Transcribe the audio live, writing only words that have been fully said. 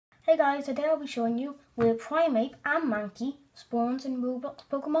Hey guys, today I'll be showing you where Primeape and Mankey spawns in Roblox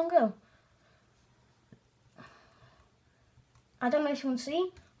Pokemon Go. I don't know if you can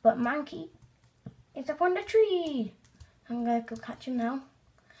see, but Mankey is up on the tree. I'm going to go catch him now.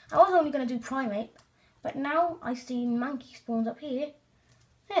 I was only going to do Primeape, but now I see Mankey spawns up here.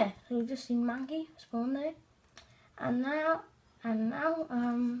 There, so you've just seen Mankey spawn there. And now, I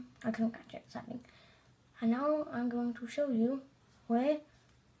couldn't catch it exactly. And now I'm going to show you where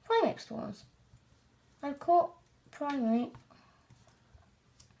Primeape spawns. I've caught Primeape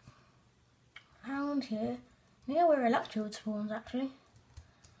around here, near where Electrode spawns actually.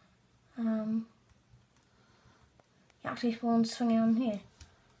 He actually spawns swinging on here.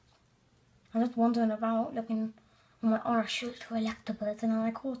 I was just wandering about looking on a shoot for Electabuzz and then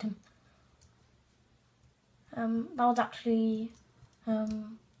I caught him. That was actually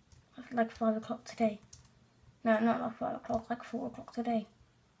like 5 o'clock today. No, not like 5 o'clock, like 4 o'clock today.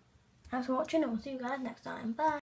 Thanks for watching and we'll see you guys next time. Bye!